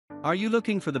Are you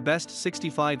looking for the best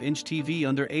 65-inch TV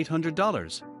under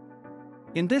 $800?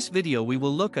 In this video we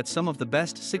will look at some of the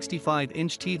best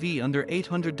 65-inch TV under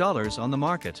 $800 on the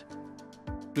market.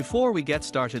 Before we get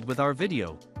started with our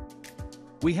video,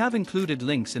 we have included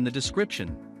links in the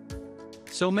description,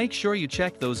 so make sure you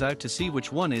check those out to see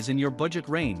which one is in your budget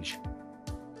range.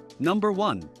 Number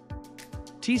 1.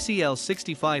 TCL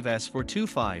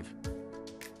 65S425.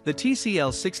 The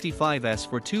TCL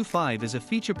 65S425 is a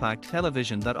feature-packed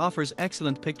television that offers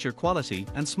excellent picture quality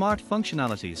and smart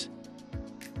functionalities.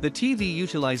 The TV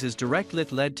utilizes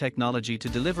direct-lit LED technology to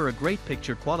deliver a great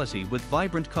picture quality with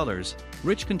vibrant colors,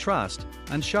 rich contrast,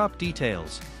 and sharp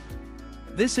details.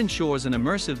 This ensures an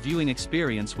immersive viewing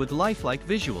experience with lifelike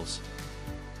visuals.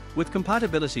 With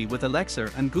compatibility with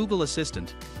Alexa and Google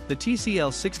Assistant, the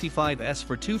TCL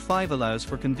 65S425 allows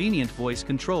for convenient voice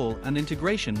control and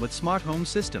integration with smart home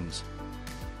systems.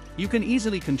 You can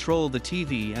easily control the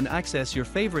TV and access your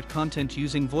favorite content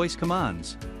using voice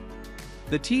commands.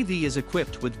 The TV is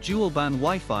equipped with dual-band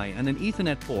Wi-Fi and an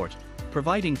Ethernet port,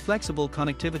 providing flexible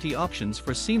connectivity options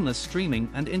for seamless streaming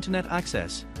and internet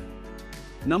access.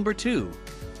 Number 2.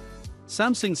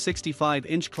 Samsung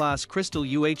 65-inch Class Crystal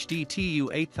UHD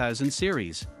TU8000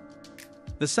 series.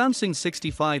 The Samsung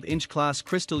 65-inch Class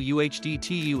Crystal UHD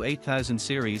TU8000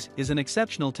 series is an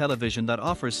exceptional television that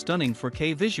offers stunning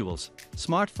 4K visuals,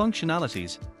 smart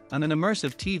functionalities, and an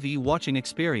immersive TV watching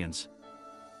experience.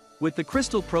 With the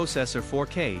Crystal Processor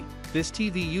 4K, this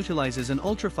TV utilizes an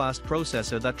ultra-fast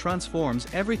processor that transforms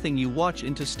everything you watch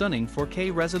into stunning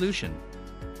 4K resolution.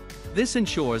 This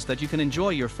ensures that you can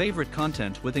enjoy your favorite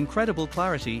content with incredible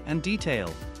clarity and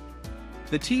detail.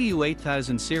 The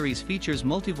TU8000 series features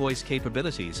multi-voice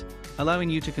capabilities, allowing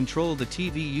you to control the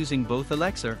TV using both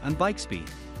Alexa and Bixby.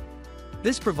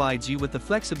 This provides you with the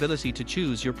flexibility to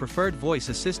choose your preferred voice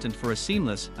assistant for a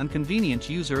seamless and convenient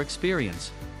user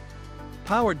experience.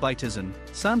 Powered by Tizen,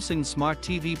 Samsung's smart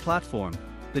TV platform,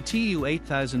 the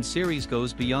TU8000 series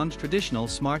goes beyond traditional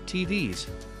smart TVs.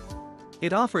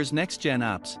 It offers next-gen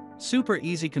apps, super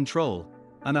easy control,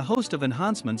 and a host of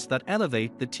enhancements that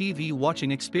elevate the TV watching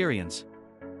experience.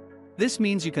 This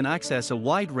means you can access a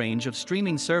wide range of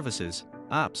streaming services,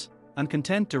 apps, and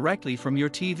content directly from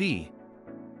your TV.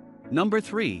 Number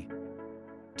 3.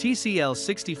 TCL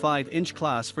 65-inch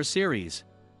Class 4 series.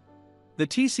 The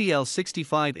TCL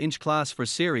 65-inch Class 4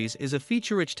 series is a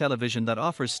feature-rich television that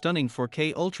offers stunning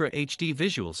 4K Ultra HD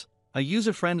visuals, a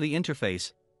user-friendly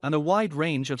interface, and a wide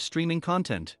range of streaming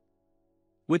content.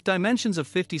 With dimensions of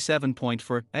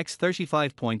 57.4 x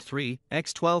 35.3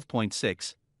 x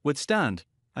 12.6, with stand,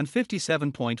 and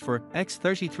 57.4 x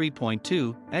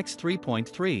 33.2 x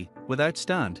 3.3, without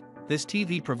stand, this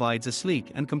TV provides a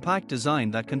sleek and compact design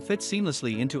that can fit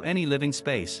seamlessly into any living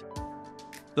space.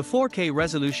 The 4K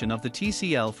resolution of the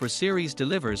TCL 4 series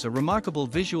delivers a remarkable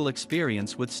visual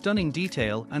experience with stunning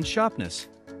detail and sharpness.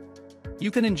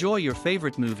 You can enjoy your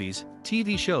favorite movies,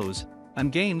 TV shows,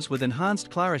 and games with enhanced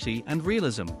clarity and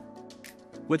realism.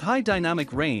 With high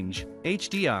dynamic range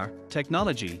 (HDR)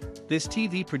 technology, this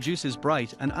TV produces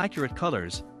bright and accurate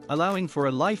colors, allowing for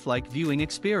a lifelike viewing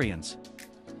experience.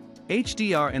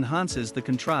 HDR enhances the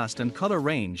contrast and color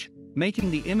range, making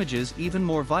the images even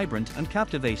more vibrant and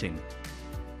captivating.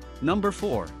 Number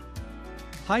 4.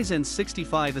 Hisense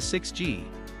 65A6G.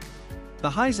 The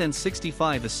Hisense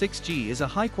 65A6G is a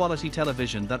high-quality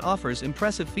television that offers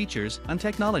impressive features and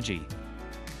technology.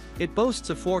 It boasts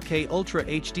a 4K Ultra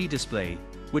HD display,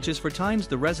 which is 4 times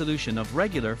the resolution of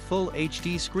regular Full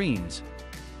HD screens.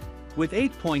 With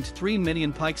 8.3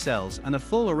 million pixels and a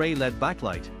full-array LED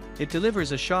backlight, it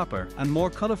delivers a sharper and more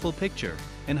colorful picture,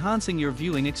 enhancing your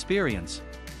viewing experience.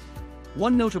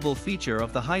 One notable feature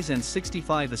of the Hisense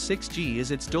 65A6G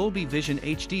is its Dolby Vision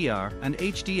HDR and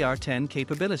HDR10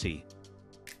 capability.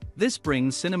 This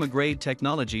brings cinema-grade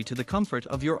technology to the comfort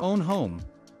of your own home.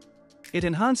 It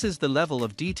enhances the level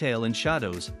of detail in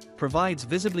shadows, provides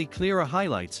visibly clearer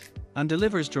highlights, and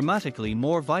delivers dramatically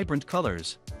more vibrant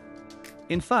colors.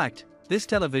 In fact, this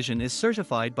television is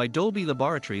certified by Dolby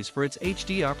Laboratories for its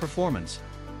HDR performance.